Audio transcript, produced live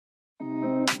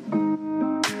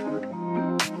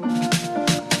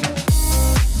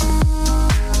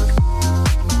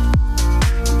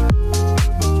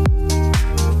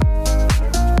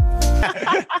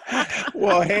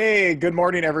Well, hey, good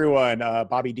morning, everyone.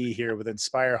 Bobby D here with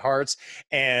Inspire Hearts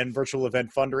and Virtual Event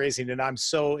Fundraising, and I'm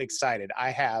so excited.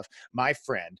 I have my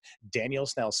friend, Danielle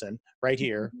Snelson, right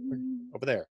here, over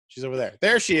there. She's over there.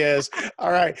 There she is.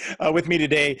 All right, with me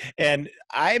today. And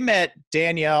I met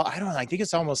Danielle, I don't know, I think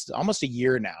it's almost a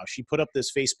year now. She put up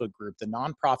this Facebook group, the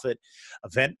Nonprofit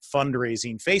Event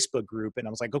Fundraising Facebook group. And I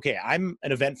was like, okay, I'm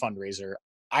an event fundraiser.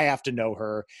 I have to know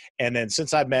her. And then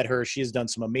since I've met her, she has done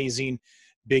some amazing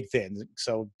big things.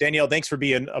 So Danielle, thanks for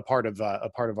being a part of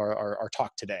our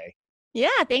talk today. Yeah,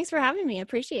 thanks for having me. I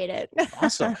appreciate it.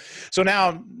 Awesome. So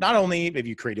now, not only have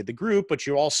you created the group, but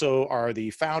you also are the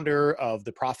founder of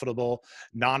the profitable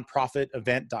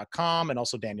nonprofitevent.com and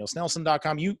also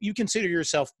daniellesnelson.com. You consider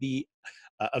yourself the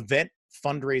event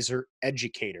fundraiser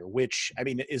educator, which I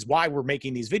mean is why we're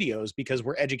making these videos, because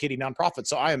we're educating nonprofits.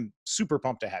 So I am super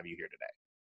pumped to have you here today.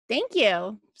 Thank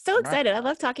you. So excited. Right. I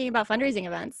love talking about fundraising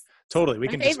events. Totally. We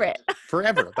My can favorite. just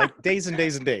forever, like days and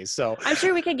days and days. So I'm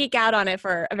sure we could geek out on it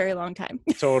for a very long time.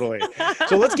 totally.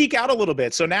 So let's geek out a little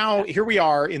bit. So now here we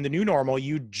are in the new normal.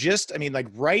 You just, I mean, like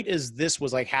right as this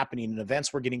was like happening and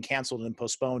events were getting canceled and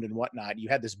postponed and whatnot, you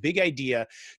had this big idea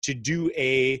to do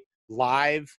a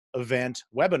live event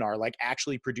webinar, like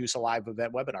actually produce a live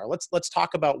event webinar. Let's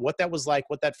talk about what that was like,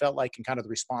 what that felt like, and kind of the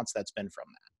response that's been from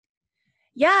that.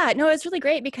 Yeah, no, it's really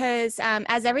great because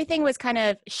as everything was kind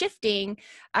of shifting,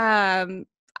 I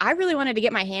really wanted to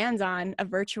get my hands on a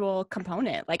virtual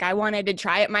component. Like I wanted to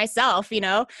try it myself, you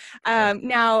know?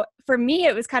 Now for me,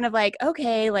 it was kind of like,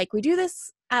 okay, like we do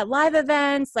this at live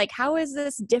events, like how is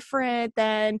this different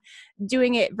than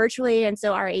doing it virtually? And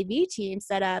so our AV team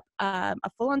set up a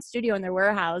full-on studio in their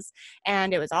warehouse,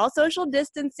 and it was all social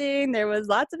distancing. There was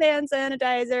lots of hand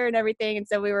sanitizer and everything. And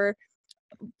so we were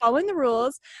following the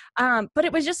rules. But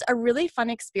it was just a really fun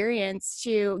experience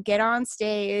to get on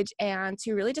stage and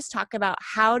to really just talk about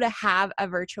how to have a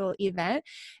virtual event.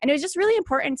 And it was just really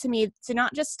important to me to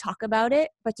not just talk about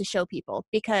it, but to show people,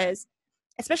 because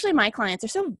especially my clients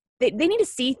are they need to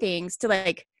see things to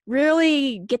like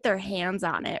really get their hands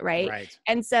on it. Right.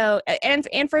 And so, and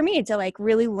for me to like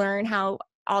really learn how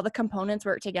all the components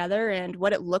work together and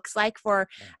what it looks like for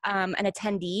an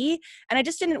attendee. And I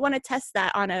just didn't want to test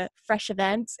that on a fresh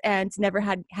event and never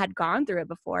had gone through it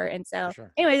before. And so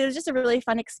anyway, it was just a really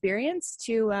fun experience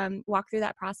to walk through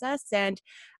that process. And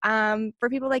for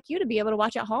people like you to be able to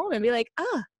watch at home and be like,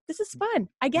 oh, this is fun.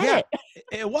 I get it.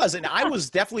 It was. And I was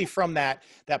definitely from that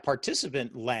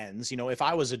participant lens. You know, if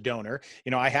I was a donor,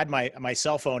 you know, I had my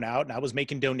cell phone out and I was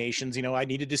making donations. You know, I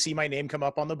needed to see my name come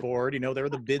up on the board. You know, there were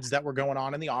the bids that were going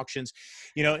on in the auctions,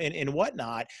 you know, and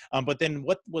whatnot. But then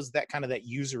what was that kind of that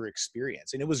user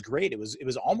experience? And it was great. It was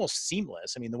almost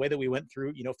seamless. I mean, the way that we went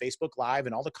through, you know, Facebook Live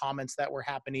and all the comments that were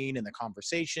happening and the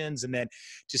conversations, and then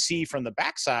to see from the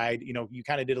backside, you know, you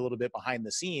kind of did a little bit behind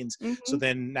the scenes. So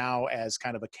then now as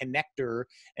kind of a connector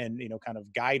and, you know, kind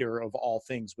of guider of all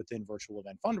things within virtual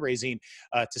event fundraising,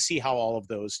 to see how all of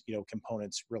those, you know,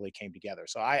 components really came together.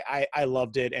 So I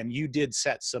loved it. And you did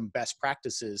set some best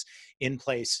practices in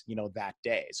place, you know, that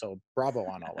day. So bravo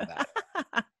on all of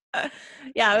that.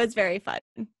 Yeah, it was very fun.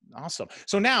 Awesome.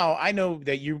 So now I know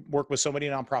that you work with so many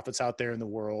nonprofits out there in the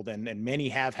world, and many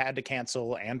have had to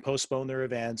cancel and postpone their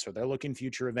events, or they're looking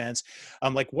future events.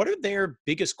 Like, what are their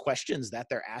biggest questions that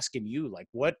they're asking you? Like,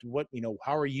 what, you know,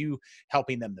 how are you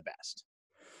helping them the best?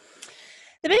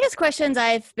 The biggest questions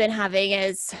I've been having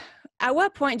is, at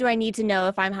what point do I need to know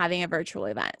if I'm having a virtual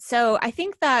event? So I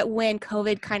think that when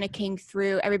COVID kind of came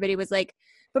through, everybody was like,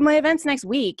 but my event's next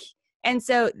week. And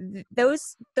so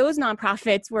those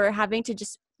nonprofits were having to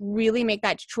just really make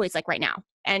that choice like right now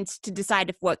and to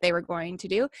decide if what they were going to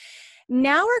do.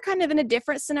 Now we're kind of in a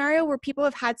different scenario where people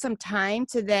have had some time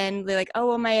to then be like, oh,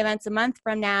 well, my event's a month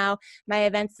from now, my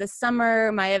event's this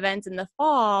summer, my event's in the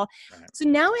fall. Right. So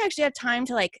now we actually have time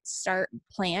to like start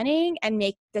planning and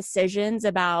make decisions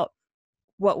about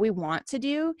what we want to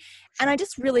do. And I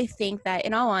just really think that,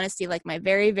 in all honesty, like my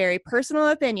very, very personal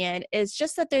opinion is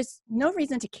just that there's no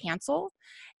reason to cancel.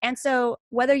 And so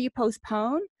whether you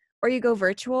postpone or you go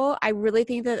virtual, I really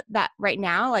think that right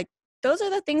now, like those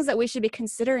are the things that we should be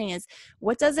considering is,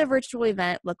 what does a virtual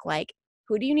event look like?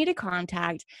 Who do you need to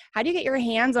contact? How do you get your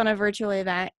hands on a virtual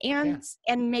event and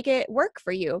make it work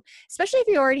for you? Especially if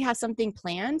you already have something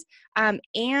planned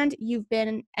and you've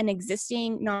been an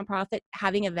existing nonprofit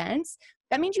having events.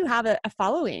 That means you have a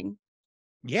following.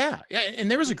 Yeah. And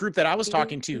there was a group that I was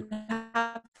talking to. You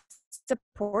have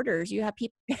supporters. You have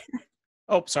people.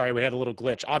 Oh, sorry. We had a little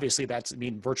glitch. Obviously, that's, I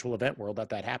mean, virtual event world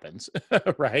that happens,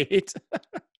 right?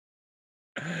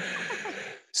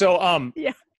 So,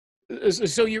 Yeah.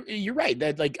 So you're right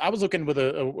that like I was looking with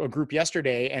a group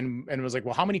yesterday and it was like,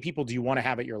 well, how many people do you want to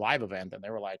have at your live event? And they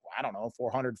were like, well, I don't know,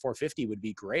 400, 450 would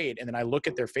be great. And then I look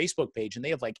at their Facebook page and they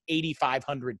have like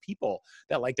 8,500 people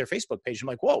that like their Facebook page. I'm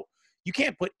like, whoa, you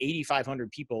can't put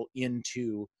 8,500 people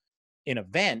into an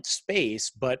event space,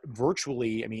 but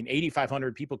virtually, I mean,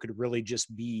 8,500 people could really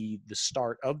just be the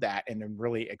start of that and then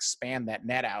really expand that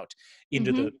net out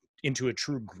Mm-hmm. into a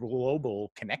true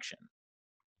global connection.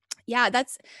 Yeah,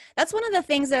 that's one of the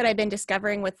things that I've been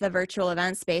discovering with the virtual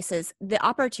event space is the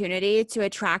opportunity to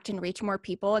attract and reach more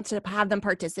people and to have them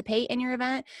participate in your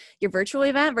event, your virtual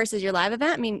event versus your live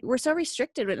event. I mean, we're so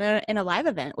restricted in a live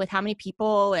event with how many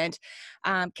people and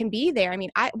can be there. I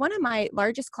mean, one of my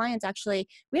largest clients actually,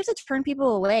 we have to turn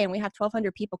people away, and we have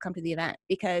 1,200 people come to the event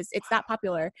because it's that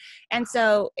popular. And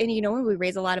so, and we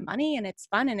raise a lot of money, and it's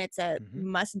fun, and it's a Mm-hmm.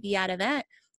 must-be at event.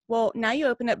 Well, now you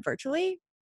open up virtually,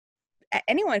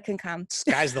 anyone can come.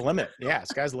 Sky's the limit. Yeah,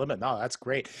 sky's the limit. No, that's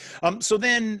great. So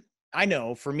then I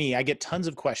know for me, I get tons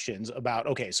of questions about,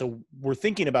 okay, so we're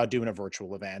thinking about doing a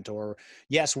virtual event, or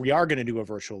yes, we are going to do a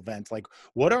virtual event. Like,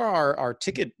 what are our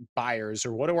ticket buyers,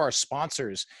 or what are our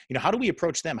sponsors? How do we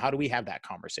approach them? How do we have that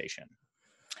conversation?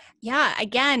 Yeah,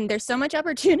 again, there's so much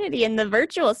opportunity in the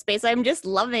virtual space. I'm just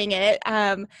loving it.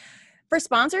 For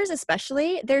sponsors,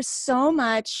 especially, there's so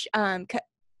much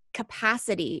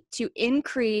capacity to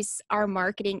increase our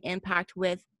marketing impact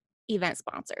with event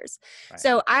sponsors. Right.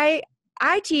 So I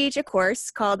teach a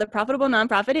course called the Profitable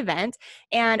Nonprofit Event,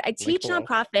 and I Link teach below.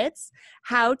 nonprofits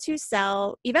how to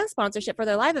sell event sponsorship for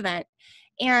their live event.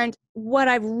 And what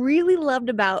I've really loved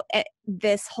about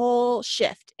this whole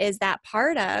shift is that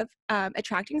part of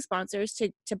attracting sponsors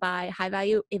to buy high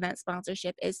value event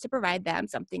sponsorship is to provide them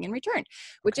something in return,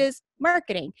 which is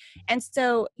marketing. And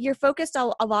so you're focused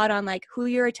a lot on like who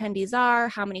your attendees are,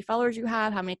 how many followers you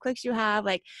have, how many clicks you have,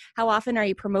 like how often are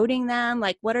you promoting them,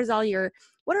 like what are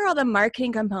all the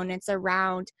marketing components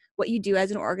around what you do as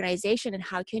an organization, and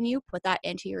how can you put that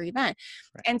into your event?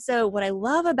 Right. And so what I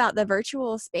love about the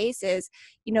virtual space is,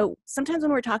 sometimes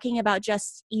when we're talking about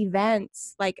just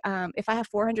events, like if I have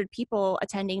 400 people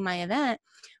attending my event,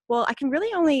 well, I can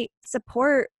really only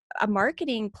support a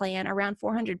marketing plan around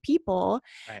 400 people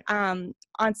Right.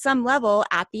 on some level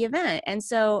at the event. And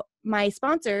so my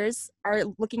sponsors are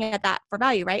looking at that for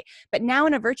value, right? But now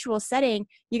in a virtual setting,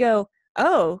 you go,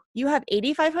 oh, you have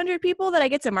 8,500 people that I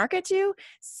get to market to.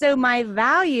 So my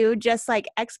value just like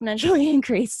exponentially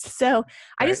increased. So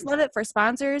I just love it for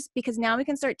sponsors because now we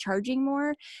can start charging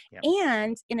more. Yep.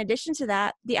 And in addition to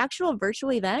that, the actual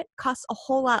virtual event costs a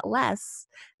whole lot less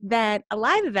than a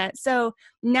live event. So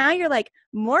now you're like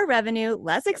more revenue,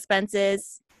 less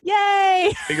expenses.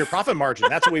 Yay! Bigger profit margin.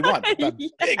 That's what we want. A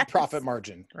Yes. big profit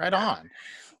margin. Right on.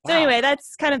 So anyway,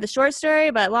 that's kind of the short story,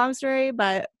 but long story,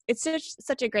 but it's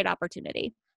such a great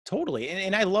opportunity. Totally.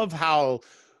 And I love how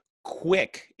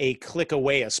quick a click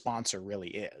away a sponsor really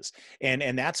is.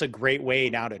 And that's a great way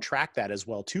now to track that as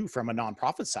well too, from a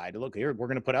nonprofit side. Look, here, we're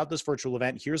going to put out this virtual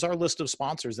event. Here's our list of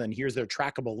sponsors. Then here's their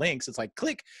trackable links. It's like,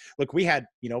 click, look, we had,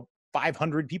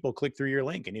 500 people click through your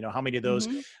link, and how many of those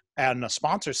on the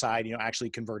sponsor side actually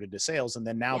converted to sales, and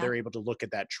then now they're able to look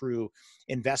at that true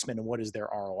investment and what is their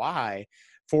ROI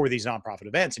for these nonprofit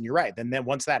events. And you're right, then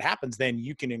once that happens, then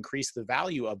you can increase the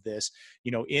value of this,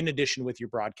 in addition with your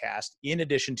broadcast, in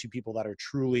addition to people that are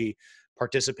truly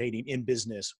participating in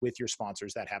business with your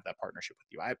sponsors that have that partnership with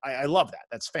you. I love that.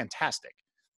 That's fantastic.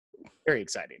 Very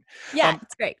exciting. Yeah,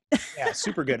 it's great. Yeah,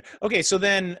 super good. Okay, so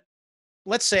then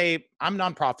let's say I'm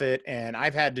nonprofit and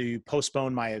I've had to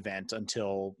postpone my event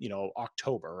until,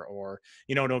 October or,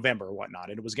 November or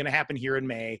whatnot. And it was going to happen here in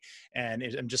May. And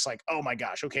I'm just like, oh my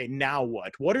gosh, okay, now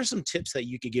what? What are some tips that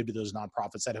you could give to those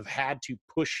nonprofits that have had to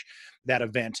push that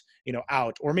event,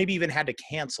 out, or maybe even had to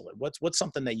cancel it? What's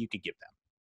something that you could give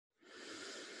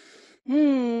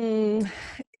them?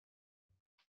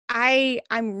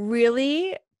 I'm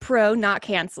really pro not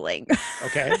canceling.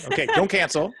 Okay. Don't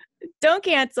cancel. Don't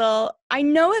cancel. I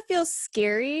know it feels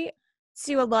scary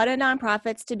to a lot of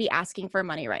nonprofits to be asking for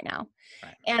money right now.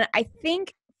 Right. And I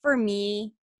think for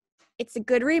me, it's a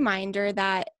good reminder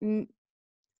that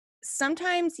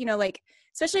sometimes, like,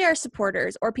 especially our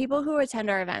supporters or people who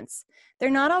attend our events, they're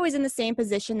not always in the same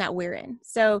position that we're in.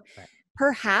 So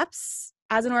perhaps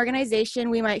as an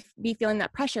organization, we might be feeling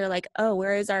that pressure, like, oh,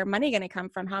 where is our money going to come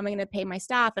from? How am I going to pay my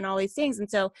staff and all these things? And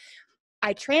so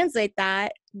I translate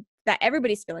that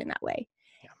everybody's feeling that way.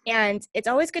 Yeah. And it's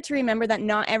always good to remember that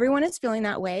not everyone is feeling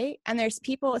that way. And there's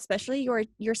people, especially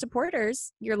your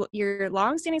supporters, your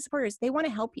longstanding supporters, they want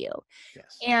to help you.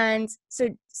 Yes. And so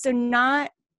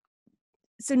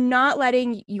so not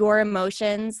letting your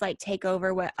emotions like take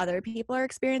over what other people are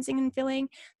experiencing and feeling.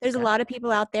 There's a Okay. lot of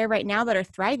people out there right now that are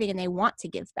thriving and they want to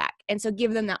give back. And so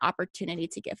give them the opportunity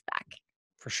to give back.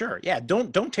 For sure. Yeah.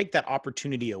 Don't take that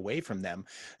opportunity away from them.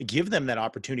 Give them that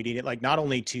opportunity to, like, not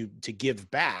only to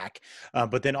give back,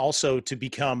 but then also to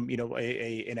become,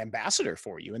 an ambassador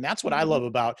for you. And that's what I love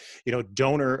about,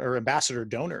 donor or ambassador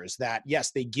donors, that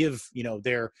yes, they give,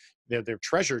 their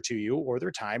treasure to you, or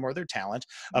their time, or their talent.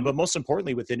 Mhm. But most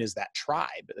importantly within is that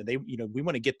tribe. We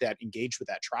want to get that engaged with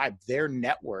that tribe, their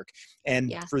network,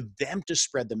 and Yeah. for them to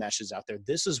spread the message out there.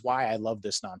 This is why I love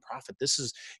this nonprofit. This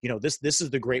is, this is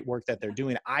the great work that they're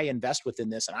doing. I invest within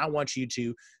this, and I want you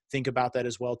to think about that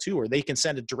as well too. Or they can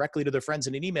send it directly to their friends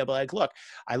in an email, but like, look,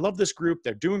 I love this group.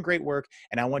 They're doing great work,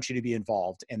 and I want you to be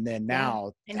involved. And then Yeah.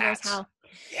 now And here's that's how.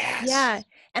 yes. Yeah.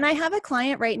 And I have a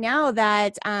client right now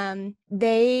that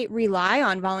they rely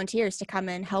on volunteers to come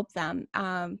and help them.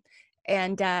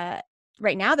 And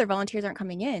right now their volunteers aren't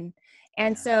coming in.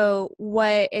 And Yeah. so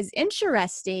what is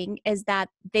interesting is that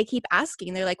they keep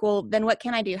asking. They're like, well, then what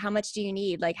can I do? How much do you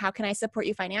need? Like, how can I support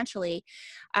you financially?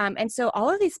 And so all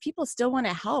of these people still want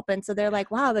to help. And so they're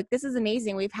like, wow, like this is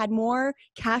amazing. We've had more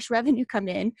cash revenue come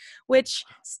in, which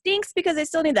stinks because they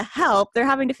still need the help. They're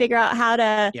having to figure out how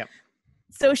to Yep.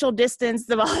 social distance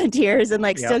the volunteers and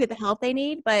like still Yep. get the help they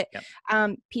need. But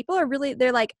Yep. people are really,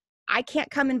 they're like, I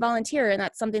can't come and volunteer, and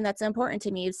that's something that's important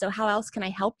to me. So how else can I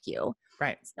help you?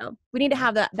 Right. So we need to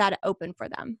have that open for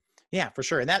them. Yeah, for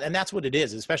sure. And that's what it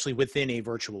is, especially within a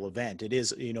virtual event. It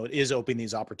is, it is opening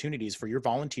these opportunities for your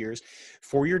volunteers,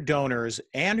 for your donors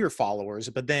and your followers,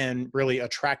 but then really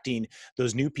attracting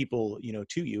those new people,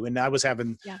 to you. And I was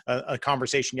having Yeah. a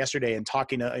conversation yesterday and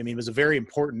talking to, it was a very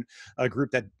important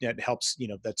group that helps,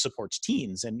 that supports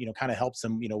teens and, kind of helps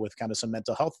them, with kind of some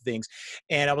mental health things.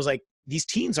 And I was like, these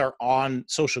teens are on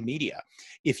social media.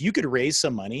 If you could raise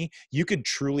some money, you could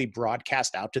truly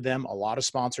broadcast out to them a lot of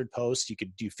sponsored posts. You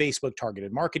could do Facebook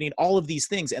targeted marketing, all of these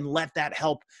things, and let that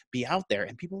help be out there.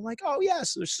 And people are like, oh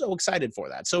yes, they're so excited for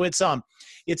that. So it's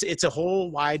a whole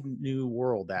wide new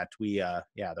world that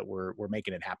that we're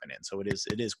making it happen in. So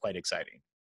it is quite exciting.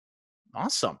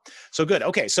 Awesome. So good.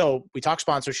 Okay. So we talk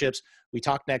sponsorships, we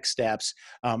talk next steps.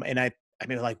 And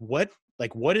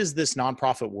what is this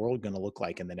nonprofit world going to look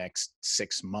like in the next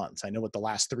 6 months? I know what the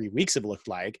last 3 weeks have looked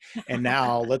like, and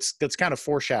now let's kind of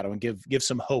foreshaddle and give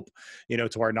some hope,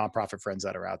 to our nonprofit friends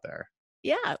that are out there.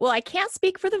 Yeah. Well, I can't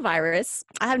speak for the virus.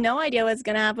 I have no idea what's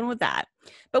going to happen with that.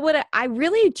 But what I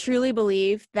really truly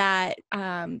believe that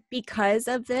because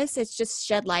of this, it's just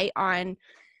shed light on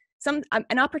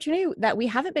an opportunity that we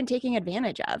haven't been taking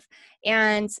advantage of,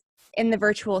 and in the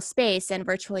virtual space and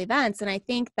virtual events. And I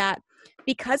think that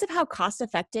because of how cost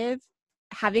effective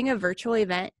having a virtual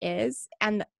event is,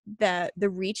 and the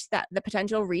reach, that the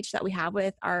potential reach that we have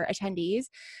with our attendees,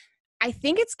 I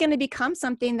think it's going to become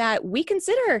something that we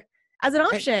consider as an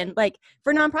Right. option, like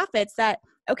for nonprofits, that,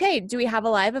 okay, do we have a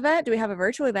live event? Do we have a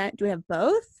virtual event? Do we have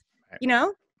both? Right. You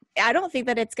know, I don't think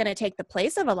that it's going to take the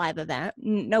place of a live event.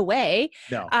 No way.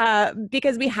 No.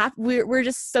 Because we're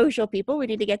just social people. We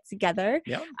need to get together.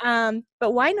 Yeah.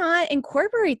 But why not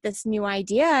incorporate this new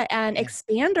idea and Yeah.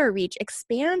 expand our reach,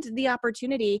 expand the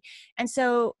opportunity? And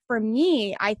so for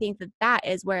me, I think that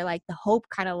is where like the hope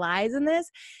kind of lies in this.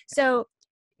 So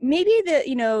maybe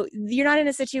you're not in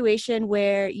a situation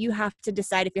where you have to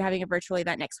decide if you're having a virtual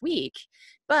event next week,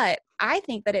 but I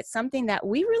think that it's something that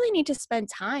we really need to spend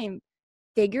time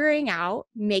figuring out,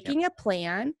 making a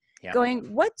plan, Yeah.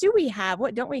 going, what do we have?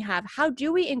 What don't we have? How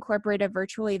do we incorporate a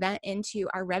virtual event into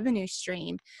our revenue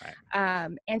stream? Right.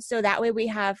 And so that way we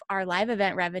have our live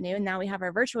event revenue, and now we have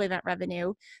our virtual event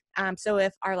revenue. So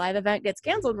if our live event gets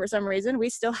canceled for some reason, we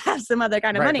still have some other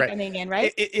kind of money coming in,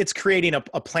 right? It's creating a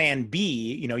plan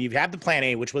B. You've had the plan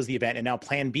A, which was the event, and now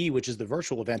plan B, which is the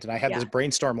virtual event. And I had this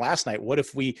brainstorm last night. What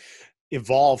if we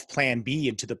evolve plan B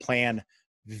into the plan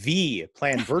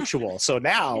virtual? So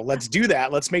now let's do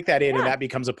that. Let's make that in, and that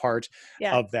becomes a part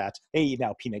of that. Hey,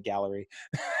 now Peanut Gallery.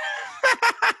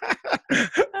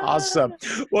 Awesome.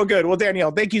 Well, good. Well, Danielle,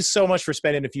 thank you so much for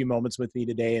spending a few moments with me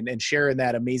today and sharing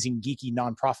that amazing geeky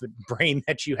nonprofit brain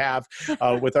that you have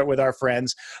with our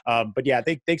friends. But yeah,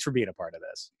 thanks for being a part of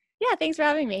this. Yeah, thanks for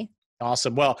having me.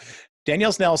 Awesome. Well,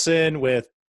 Danielle Snelson with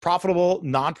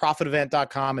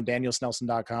profitablenonprofitevent.com and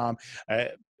daniellesnelson.com.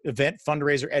 Event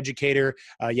fundraiser educator.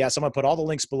 Yes, I'm going to put all the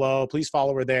links below. Please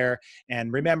follow her there.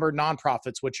 And remember,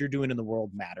 nonprofits, what you're doing in the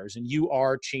world matters, and you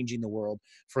are changing the world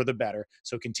for the better.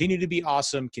 So continue to be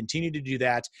awesome. Continue to do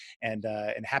that. And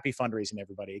happy fundraising,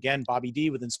 everybody. Again, Bobby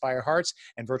D with Inspire Hearts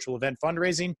and Virtual Event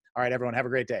Fundraising. All right, everyone, have a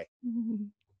great day.